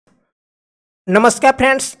नमस्कार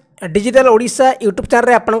friends, digital Odisha YouTube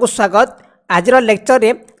channel आपको स्वागत। आज लेक्चर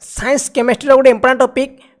रे साइंस केमिस्ट्री गोटे इंपोर्टेंट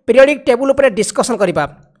टॉपिक पीरियोडिक टेबल उपर डिस्कशन करबा।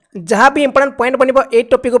 जहाँ भी इंपोर्टेंट पॉइंट बनबो ए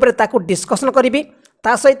टॉपिक उपर ताकू डिस्कशन करी।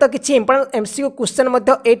 ता सहित किछि इंपोर्टेंट एमसीक्यू क्वेश्चन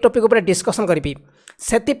मध्य ए टॉपिक उपर डिस्कशन करी।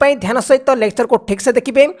 सेतिपई ध्यान सहित लेक्चर को ठीक से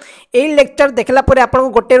देखिए। ए लेक्चर देखला परे आपको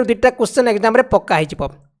गोटे रु दुईटा क्वेश्चन एग्जाम रे पक्का हो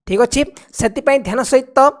जिवो। ठीक अछि, सेतिपई ध्यान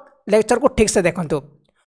सहित लेक्चर को ठीक से देखंतु।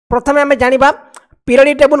 प्रथमे आमे जानिबा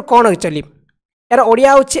पीरियोडिक टेबल कोन एक्चुअली। यार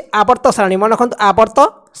ओडिया हूँ आवर्त सारणी। मन रखु आवर्त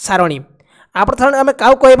सारणी। आवर्त सारणी आम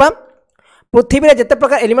क्या कहवा, पृथ्वी में जिते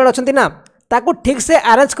प्रकार एलिमेंट अच्छा ना ताकू ठीक से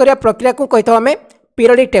आरेंज करने प्रक्रिया को कही आम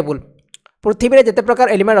पीरियोडिक टेबल। पृथ्वी में जिते प्रकार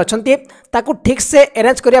एलिमेंट अच्छा ताकू ठीक से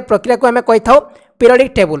अरेंज करने प्रक्रिया को आम कही था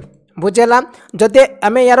पीरियोडिक टेबल। बुझेगा। जदि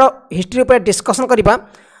आम यार हिस्ट्री पर डिस्कसन करवा,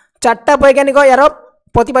 चार्टा वैज्ञानिक यार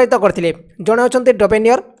प्रतिपादित करते। जड़े अच्छा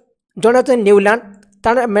डोबेनियर, जड़े अच्छा न्यूलैंड,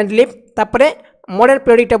 मेंडलीफ, तापर मॉडर्न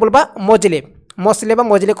पीरियोडिक टेबल बा मसले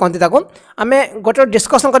मजले कहते। आम गोटे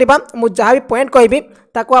डिस्कसन करवा। मुझे जहाँ भी पॉइंट कहबी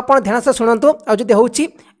ताको आप ध्यान से शुणु और जब हो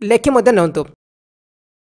लेखि नियंतु।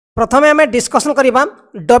 प्रथम आम डिस्कसन करवा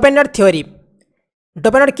डोबेनियर थ्योरी।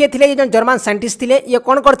 डोबेनियर किए थे? ये जर्मन साइंटिस्ट थे। ये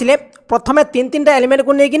कौन करते? प्रथम तीन टा एलिमेंट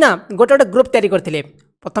को लेकिन गोटे गोटे ग्रुप तैयारी करते।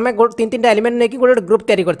 प्रथम तीन टा एलिमेंट नहीं गोटे गोटे ग्रुप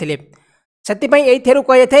तैयारी करते। से थ्योरी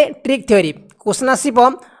कह जाए ट्रिक थ्योरी। क्वेश्चन आसब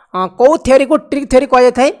कौ थ्योरी को ट्रिक थ्योरी कह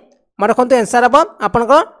जाए। मन रखु आंसर हम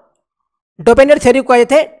आपन डोबेनियर थ्योरी कह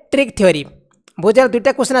जाए ट्रिक थ्योरी। बुझे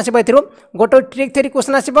दुईटा क्वेश्चन आसो। गोटे ट्रिक थ्योरी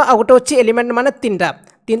क्वेश्चन आसो आ गोटे अच्छी एलिमेंट माने तीन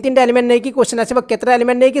टा एलिमेंट नहीं कि क्वेश्चन आसो। केतरा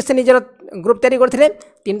एलिमेंट नहीं से निजर ग्रुप तैयारी करते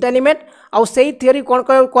तीन टा एलिमेंट। आउ से थ्योरी कौन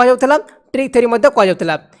कह जाऊला ट्रिक थ्योरी कह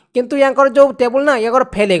जाऊला। किंतु यांकर जो टेबल ना या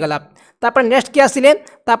फेल हो गला। तापर नेक्स्ट किए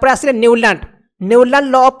आसिले न्यूलैंड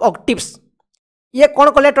लॉ ऑफ ऑक्टिव्स। ये कौन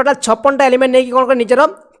कले टोटाल 56 टा एलिमेंट नहीं कौन निजर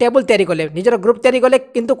टेबल तैयारी कले, निजर ग्रुप तैयारी कले।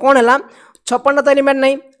 किंतु कौन है 56 तो एलिमेंट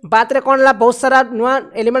नहीं, बाद में कौन है बहुत सारा नुआ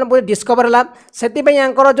एलिमेंट बहुत डिस्कवर है। से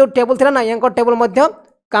जो टेबल थी ना या टेबल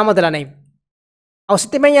काम देला नहीं।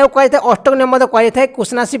 आउे कह जाए अष्टक नियम कह जाए।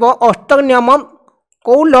 क्वेश्चन आसब अष्टक नियम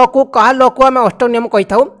कौ लॉ को क्या लॉ को आम अष्टक नियम कही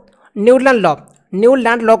था?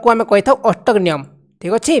 न्यूलैंड लॉ को आम कही था अष्टक नियम।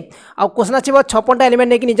 ठीक अच्छे। आउ क्वेश्चन आसब 56 टा एलिमेंट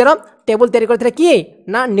नहीं निजर टेबल तैयारी करते किए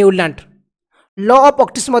ना न्यूलैंड लॉ ऑफ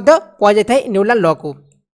ऑक्टिव्स कह जाए न्यूलैंड लॉ को।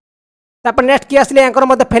 तापर नेक्स्ट किए आसिले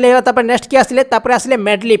फेल हो। तापर नेक्स्ट किए आसिले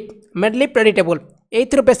मेंडलीफ पीरियोडिक टेबल।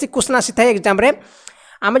 ये बेसिक क्वेश्चन आसी था एग्जाम रे।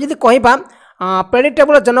 आम जब कहवा पीरियोडिक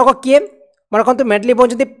टेबल जनक किए, मन रखु मेंडलीफ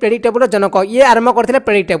होती पीरियोडिक टेबल जनक। ये आरंभ करते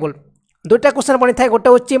पीरियोडिक टेबल। दुईटा क्वेश्चन बनी था, गोटे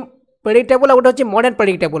हूँ पीरियोडिक टेबल और गोटे हूँ मॉडर्न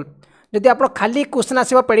पीरियोडिक टेबल। जदि आप खाली क्वेश्चन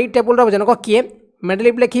आसो पीरियोडिक टेबल जनक किए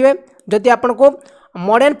मेंडलीफ लिखिए। जदि आपको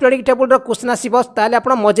मॉडर्न पीरियोडिक टेबल क्वेश्चन आसो ताले आप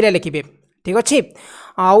मजरिया लिखिए। ठीक अच्छे।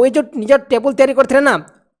 आउ जो निज टेबल तैयारी करते ना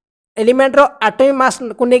एलिमेंट रो एटॉमिक मास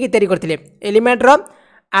को लेकिन तैयारी करते। एलिमेंट रो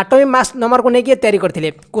एटॉमिक मास नंबर को लेकिन तैयारी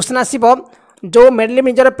करते। क्वेश्चन आसब जो मेंडलीफ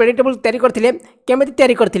निजर पीरियोडिक टेबल तैयारी करते केमी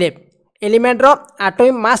तैयारी करते? एलिमेंट रो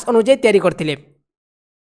एटॉमिक मास अनुसार तैयारी करते।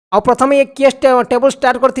 और प्रथम ये किए टेबल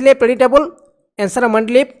स्टार्ट करते पीरियोडिक टेबल आंसर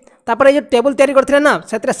मेंडलीफ। तापर ये टेबल तैयारी करते ना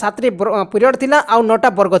से 7 पीरियड थिला और 9टा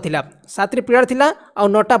वर्ग थिला। 7 पीरियड थिला और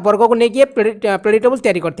 9टा वर्ग को लेकिन पीरियोडिक टेबल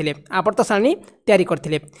तैयारी करते। आवर्त सारणी तैयारी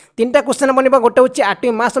करते। तीन टा क्वेश्चन बनवा, गोटे हूँ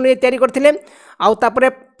एटॉमिक मास अनुसार तैयारी करते। आउ तापर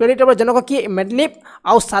पीरियोडिक टेबल जनक किए मेंडलीफ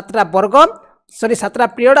आउ 7टा वर्ग 7टा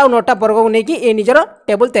पीरियड और 9टा वर्ग को लेकिन ये निजर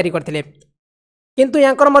टेबल तैयारी करते। किंतु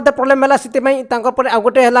यांकर मध्य प्रॉब्लम है से आउ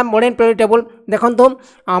गोटे है मॉडर्न पीरियोडिक टेबल।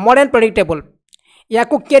 देखो मॉडर्न पीरियोडिक टेबल या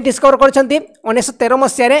किए डिस्कवर कर 1913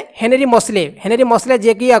 मसीह हेनरी मसले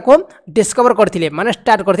जे कि या डिस्कवर करते माने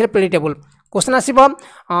स्टार्ट करते periodic table. Question आसब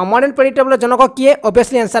modern periodic table जनक किए?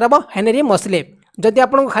 ऑब्वियसली आंसर हम हेनरी मसले। जदि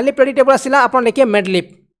आपको खाली पीरियोडिक टेबल आसला आप लिखिए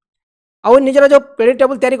मेंडलीफ। आउ निजर जो पीरियोडिक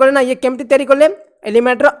टेबल तैयारी कले ना ये केमती तैयारी कले?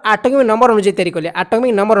 एलिमेंट रो एटॉमिक नंबर अनुसार तैयारी कले।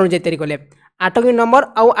 एटॉमिक नंबर अनुसार तैयारी कले। एटॉमिक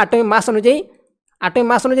नंबर आउ एटॉमिक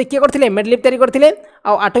मास अनुसार किए करते मेंडलीफ तैयारी करते।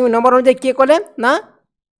 आउ एटॉमिक नंबर अनुसार किए कले ना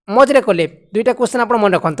मजरे कले। दुईटा क्वेश्चन आप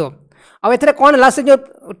मन रखु। आउ ए कौन है से जो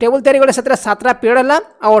टेबल तैयारी कले से 7टा पीरियड है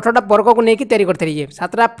और 18टा वर्ग को लेकिन तैयारी करते। ये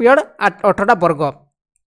 7टा पीरियड 18टा वर्ग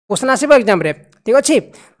क्वेश्चन आसो एग्जाम रे। ठीक अच्छे।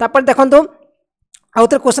 तापर देखो आउ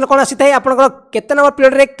थे क्वेश्चन कौन आसी था आपन केते नंबर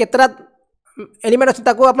पीरियड रे केतरा एलिमेंट अच्छी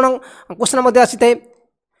क्वेश्चन आसी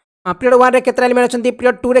था। पीरियड 1 रे केतरा एलिमेंट अच्छी,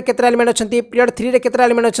 पीरियड 2 रे केतरा एलिमेंट अच्छी, पीरियड 3 रे केतरा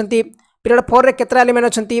एलिमेंट अच्छी, पीरियड 4 रे केतरा एलिमेंट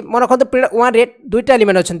अच्छी। मन रखु पीरियड 1 रे 2टा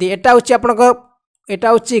एलिमेंट अच्छी। एटा हूँ आपन एटा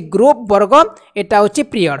हूँ ग्रुप वर्ग, एटा हूँ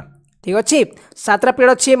पीरियड। ठीक अच्छे। 7टा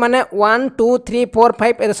पीरियड अच्छी माने 1 2 3 4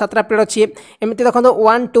 5 7टा पीरियड अच्छी। एमती देखो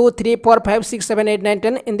 1 2 3 4 5 6 7 8 9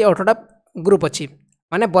 10 एमती 18टा ग्रुप अच्छी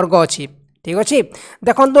माने वर्ग अच्छी। ठीक अच्छे।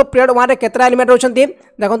 देखो पीरियड 1 रे केतरा एलिमेंट रोचंती?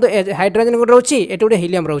 देखो हाइड्रोजन रोचे, ये गोटे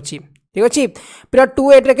हिलियम रोचे। ठीक अच्छे। पीरियड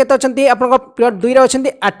 2 रे केते अछंती आपन पीरियड 2 रे अछंती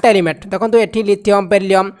 8टा एलिमेंट देखंतु एठी लिथियम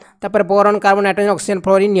बेरिलियम तापर boron carbon nitrogen oxygen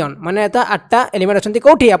fluorine neon माने एता 8टा एलिमेंट अछंती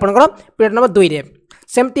कोठी आपन पीरियड नंबर 2 रे।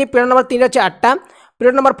 सेमती पीरियड नंबर 3 रे अछि 8टा,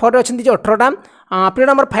 पीरियड नंबर 4 रे अछंती 18टा, पीरियड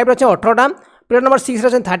नंबर 5 रे अछि 18टा, पीरियड नंबर 6 रे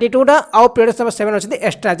अछंती 32टा और पीरियड नंबर 7 अछंती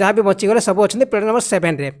एक्स्ट्रा जहां भी बची गले सब अछंती पीरियड नंबर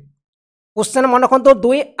 7 रे। क्वेश्चन मन रखंतु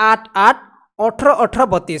 2 8 8 18 18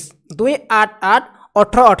 32 2 8 8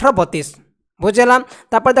 18 18 32 बुझेला।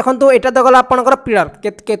 तापर देखंतु एटा दगला आपनकर पीरियड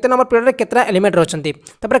केते नंबर पीरियड रे केतरा एलिमेंट रहचंती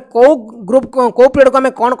तापर को ग्रुप को पीरियड को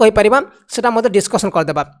हमें कोन कहि परिबा सेटा मते डिस्कशन कर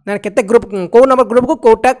देबा ना केते ग्रुप को नंबर ग्रुप को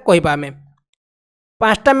कोटा कहिबा हमें।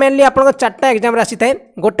 पांचटा मेनली आपन चारटा एग्जाम राशि थाए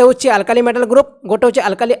गोटे होची अल्काली मेटल ग्रुप, गोटे होची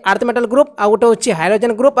अल्काली अर्थ मेटल ग्रुप, आ गोटे होची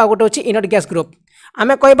हाइड्रोजन ग्रुप, आ गोटे होची इनर्ट गैस ग्रुप।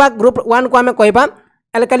 आमे कहबा ग्रुप 1 को आमे कहबा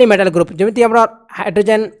अल्काली मेटल ग्रुप जेमिति हमरा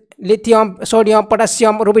hydrogen lithium sodium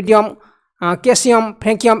potassium rubidium calcium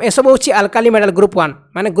फ्रेंकियम ए सब होची अल्काली मेटल ग्रुप 1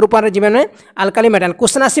 माने ग्रुप 1 रे जिमे ने alkali metal.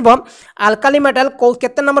 Question आसीबो alkali metal को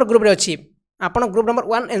केते नंबर ग्रुप रे अछि आपन ग्रुप नंबर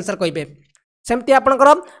 1 आंसर कहबे। सेमती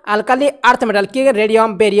आपनकर अल्काली अर्थ मेटल कि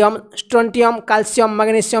radium barium strontium calcium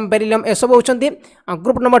magnesium beryllium ए सब होचंती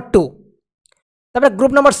ग्रुप नंबर 2। तबे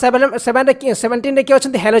ग्रुप नंबर 7 रे 17 रे कि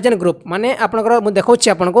अछंती हाइड्रोजन ग्रुप माने आपनकर मु देखौछि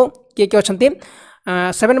आपनको कि अछंती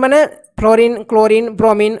 7 माने फ्लोरीन क्लोरीन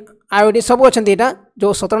ब्रोमीन आयोडीन सब अछंती एटा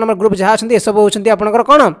जो 17 नंबर ग्रुप जहा अछंती ए सब होचंती आपनकर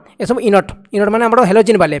कोन ए सब इनर्ट इनर्ट माने हमरो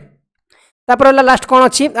हेलोजन वाले। तापर लास्ट कोन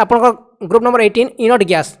अछि आपनकर group number 18 inert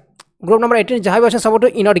gas. Group number 18 जहा भी अछ सबटो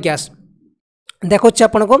इनर्ट गैस देखो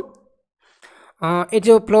आपन को ये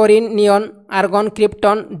जो फ्लोरीन नियन आर्गन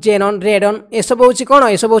क्रिप्टन जेनन रेडन ये सब होची कोन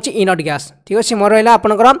ये सब होची इनर्ट गैस। ठीक अछि मोर रहला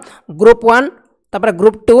आपनकर ग्रुप 1 तापर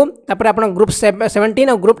ग्रुप 2 तापर आपन ग्रुप 17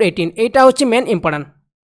 और ग्रुप 18 एटा होची मेन इंपोर्टेंट।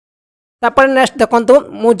 तापर नेक्स्ट देखंतु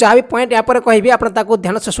मु जहा भी पॉइंट या पर कहबी आपन ताको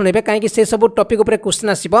ध्यान से सुनेबे काहे कि से सब टॉपिक ऊपर क्वेश्चन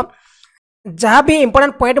आसीबो जहाँ भी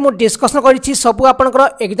इंपोर्टेंट पॉइंट मु डिस्कशन करी सब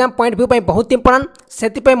आपनकर एग्जाम पॉइंट व्यू बहुत इंपोर्टेंट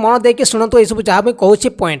सेति पे मन देके सुनंतु ए सब जहाँ भी कहूची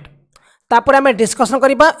पॉइंट। तापर आम डिस्कसन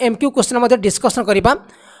करिबा एमक्यू क्वेश्चन मध्ये डिस्कसन करिबा।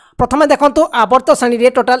 प्रथमे देखंतु आवर्त श्रेणी रे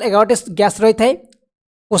टोटल 11 गैस रही थाए।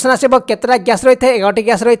 क्वेश्चन आसीबो केतरा गैस रही थाए 11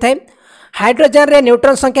 गैस रही थाए। हाइड्रोजन रे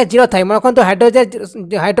न्यूट्रॉन संख्या 0 थाए मन रखंतु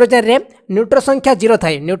हाइड्रोजन रे न्यूट्रॉन संख्या 0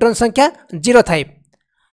 थाए न्यूट्रॉन संख्या 0 थाए।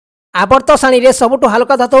 आवर्त श्रेणी रे सबटु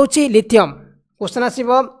हल्का धातु होची लिथियम। क्वेश्चन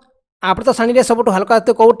आसीबो आवर्त श्रेणी रे सबटु हल्का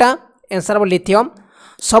धातु कोउटा आंसर हो लिथियम।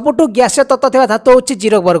 सबुठु गैसीय तत्व थिबा धातु होची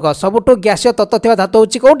 0 वर्ग सबुठु गैसीय तत्व थिबा धातु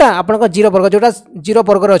होची कोउटा आपनका 0 वर्ग जोटा 0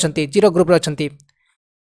 वर्ग रे अछंती 0 ग्रुप रे अछंती।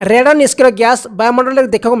 रेडन निष्क्रिय गैस वायुमंडल रे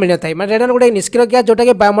देखा मिल थाए माने रेडन गोटे निष्क्रिय गैस जोटा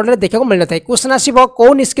के वायुमंडल रे देखा मिल थाए। क्वेश्चन आसीबो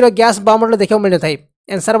को निष्क्रिय गैस वायुमंडल देखा मिल थाए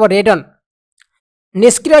आंसर हो रेडन।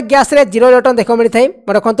 निष्क्रिय गैस रे 0 इलेक्ट्रॉन देखा मिल थाए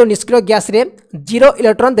रखंतु निष्क्रिय गैस रे 0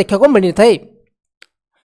 इलेक्ट्रॉन देखा मिल थाए।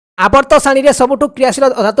 आवर्त श्रेणी रे सबुठु क्रियाशील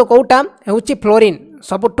धातु कोउटा होची फ्लोरीन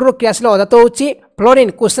सबुठु क्रियाशील धातु होची फ्लोरीन।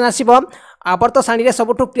 क्वेश्चन आसीबो आवर्त श्रेणी रे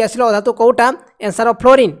सबुठु क्रियाशील धातु कोउटा आंसर ऑफ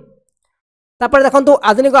फ्लोरीन। तापर देखंतु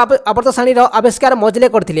आधुनिक आवर्त श्रेणी रो आविष्कार मोजले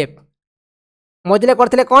करथिले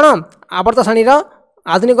कोन आवर्त श्रेणी रो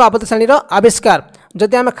आधुनिक आवर्त श्रेणी रो आविष्कार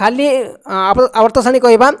जदि हम खाली आवर्त श्रेणी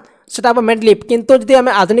कहबा सेटा मेडलिप किंतु जदि हम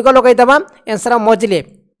आधुनिक लगाई दबा आंसर मोजले।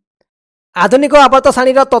 आधुनिक आवर्त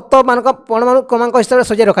श्रेणी तत्व मान परमाणु क्रमांक हिसाब से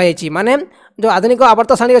सजाई रखा जाइए माने जो आधुनिक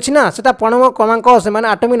आवर्त श्रेणी अच्छी ना से परमाणु क्रमांक से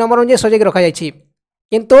आटमिक नंबर अनुसार सजाई रखा जाइए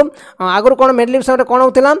किंतु आगुरी कौन मेडलिप समय कौन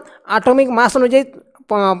होता आटमिक मास अनुसार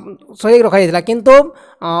सजाई रखा जाता किंतु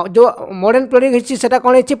जो मॉडर्न पीरियड है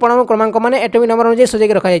कौन है परमाणु क्रमांक माने एटमिक नंबर अनुसार सजाई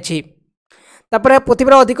रखा जाइए। तापर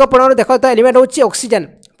पृथ्वी अधिक परिमाण देखा एलिमेंट होची ऑक्सीजन।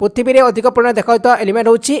 पृथ्वी में अधिक परिमाण देखा एलिमेंट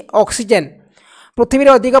होची ऑक्सीजन। पृथ्वी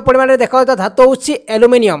में अधिक परिमाण देखा धातु होची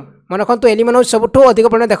एल्युमिनियम मन रखु एलिमेंट सबुठ अधिक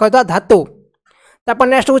परिमाण देखा धातु। तापर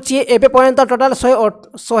नेक्स्ट होची एबे पर्यंत टोटाल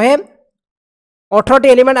 118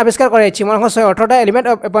 एलिमेंट आविष्कार कर मन 118 एलिमेंट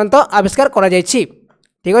पर्यंत आविष्कार कर।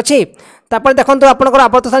 ठीक अच्छे। तापर देखो आपंकर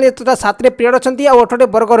आवर्त श्रेणी 7 पीरियड अच्छा 18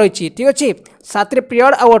 वर्ग रही। ठीक अच्छे 7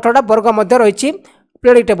 पीरियड और 18 वर्ग मध्य रही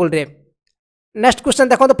पीरियडिक टेबुल रे। नेक्स्ट क्वेश्चन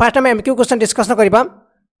देखो फास्ट आम एमक्यू क्वेश्चन डिस्कसन करबा।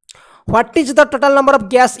 What is the total number of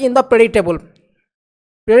gas in the periodic table.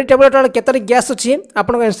 Periodic table total केतरी गैस अच्छी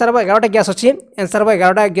आपन आंसर हो 11टा गैस अच्छी आंसर हो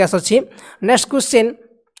 11टा गैस अच्छी। Next question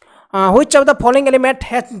which of the following element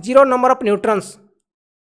has 0 number of neutrons.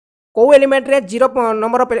 को element रे 0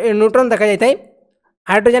 number of neutron देखा जाता है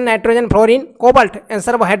hydrogen nitrogen fluorine cobalt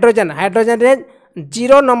answer हो हाइड्रोजन। हाइड्रोजन रे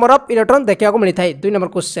 0 नंबर ऑफ इलेक्ट्रॉन देखा मिलता है 2 number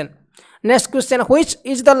question. Next question which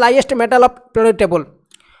is the लाइएस्ट metal of periodic table.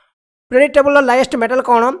 Periodic table लाइएस्ट metal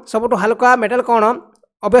कौन सबुठ हल्का मेटल कौन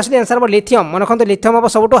ऑब्वियसली आंसर हो लिथियम मन रखते लिथियम हम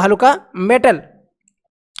सबुठ हल्का मेटल।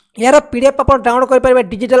 यार पीडीएफ आप डाउनलोड करेंगे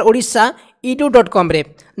डिजिटल ओडिशा edu.com रे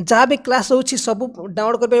जहाँ भी क्लास होची सब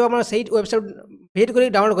डाउनलोड कर वेबसाइट ভিজিট করে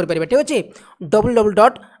ডাউনলোড করে পারিবে। ঠিক আছে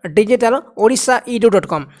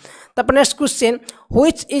www.digitalorissaedu.com। তারপর next question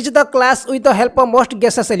which is the class with the help of most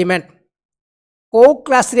gases element को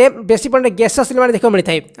क्लास रे बेसी पॉइंट गैसेस एलिमेंट देखो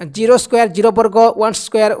मिलता है 0 स्क्वायर 0 वर्ग 1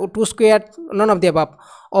 square 2 square none of the above.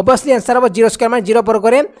 Obviously answer अब 0 स्क्वायर माने 0 वर्ग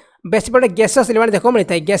रे बेसी पॉइंट गैसेस एलिमेंट देखो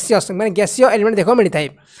मिलता है गैसियस माने गैसीय एलिमेंट देखो मिलता है।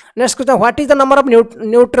 Next question what is the number of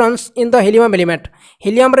neutrons in the helium element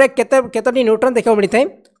helium रे केतोटी न्यूट्रॉन देखो मिलता है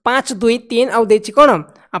 5 2 3 आउ देछि कोन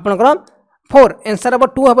आपनकर 4 आंसर अब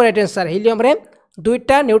 2 हबो राइट आंसर हीलियम रे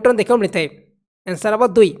दुईटा न्यूट्रॉन देखो मिलता है आंसर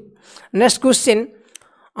अब 2। Next question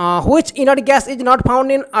which inert gas is not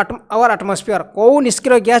found in our atmosphere को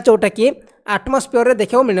निष्क्रिय गैस जोटा कि एटमॉस्फेयर रे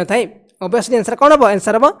देखो मिल न थाए ऑब्वियसली आंसर कौन हम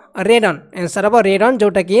आंसर हम रेडन आंसर हम रेडन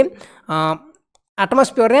जोटा कि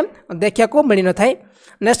एटमॉस्फेयर रे देखा को मिल न थाए।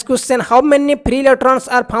 Next question how many free electrons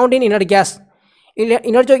are found in inert gas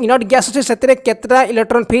inert जो इनर्ट गैस अच्छे से केतटा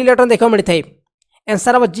इलेक्ट्रॉन फ्री इलेक्ट्रॉन देखा मिल थाए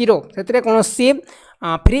आंसर हम 0 से कौन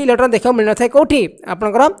फ्री इलेक्ट्रॉन देखा मिल न थाए कौटी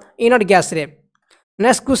आपनकर इनर्ट गैस रे।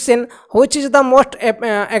 Next question which is the most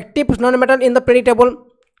active non metal in the periodic table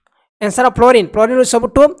answer fluorine fluorine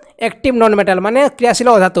सबुठू active non metal माने क्रियाशील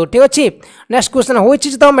धातु। ठीक अच्छे next question which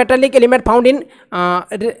is the metallic element found in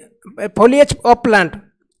foliage of plant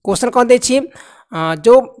question कौन देछि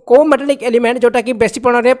जो को metallic element जोटा कि बेसी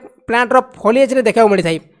परिमाण रे प्लांट रो फोलिएज रे देखा मिल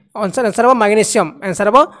थाई आंसर आंसर हम मैग्नीशियम आंसर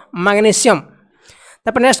हम मैग्नीशियम।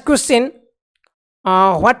 तापर next question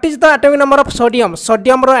what is the atomic number of sodium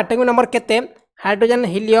sodium row atomic number केते hydrogen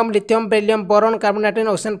helium lithium beryllium boron carbon nitrogen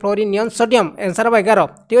oxygen fluorine neon sodium answer हम 11।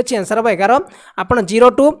 ठीक अच्छे answer हम 11 आप 0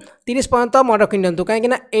 to 30 पर्यंत मन रखी दिंतु कहीं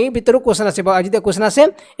यही भितर क्वेश्चन आस आज क्वेश्चन आसे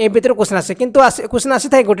ये भितर क्वेश्चन आसे कि क्वेश्चन आसी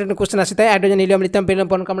था गोटे क्वेश्चन आसी था hydrogen helium lithium beryllium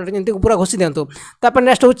boron carbon nitrogen पूरा घोषि दिंतु। तापर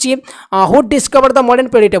नेक्स्ट हूँ who discover the modern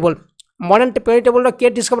period table modern period table किए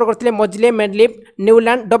डिस्कवर करते मोजले मेडलिफ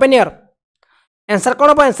न्यूलैंड डोबेनियर आंसर कौन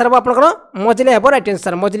हम आंसर हम आपंकर मोजले हे राइट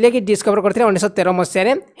आंसर मोजले की डिस्कवर करते 1913 मसीह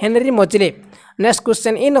हेनरी मोजले। Next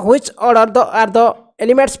question in which order the are the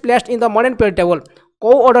elements placed in the modern period table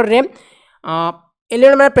को ऑर्डर रे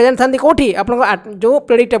एलिमेंट में प्रेजेंट था कौटी आप जो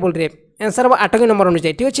पीरियड टेबल रे आंसर हम एटॉमिक नंबर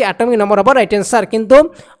अनुसार। ठीक अच्छे एटॉमिक नंबर हम राइट आंसर किंतु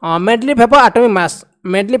मेडलिफ हे एटॉमिक मास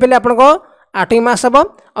मेडलिफ हेल्ले आप एटॉमिक मास हम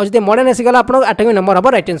और जो मॉडर्न आसीगला आप एटॉमिक नंबर हम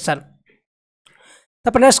राइट आंसर।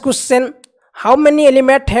 तापर next question how many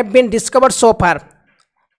element have been discovered so far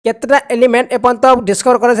केतटा element एपर्यंत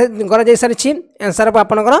discover कर सारी आंसर हम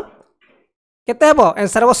आपंकर केते हम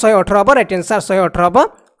आंसर हम 118 हम राइट आंसर 118 हम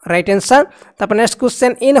राइट आंसर। तापर next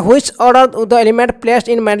question in which order the element placed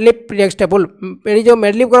in मेडलिफ period table जो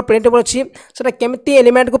मेडलिफ पीरियड टेबल अच्छी से केमती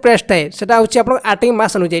एलिमेंट को प्लेस थाए से एटॉमिक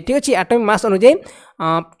मास अनुଯାয়ী। ठीक अच्छे एटॉमिक मास अनुଯାयী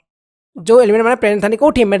जो एलिमेंट मैंने प्रेजेंट था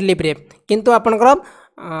कौटी मेडलिफ रे किंतु आपंकर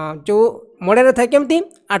जो मॉडर्न था केमती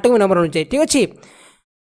एटॉमिक नंबर अनुଯାୟୀ। ठीक अच्छे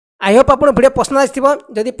आई होप आपको वीडियो पसंद आसो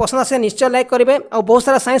जदि पसंद आसे निश्चय लाइक करेंगे और बहुत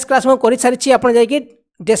सारा साइंस क्लास कर सारी आप जाकि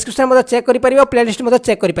डिस्क्रिप्शन चेक करेंगे और प्लेलिस्ट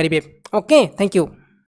चेक करेंगे। Okay thank you.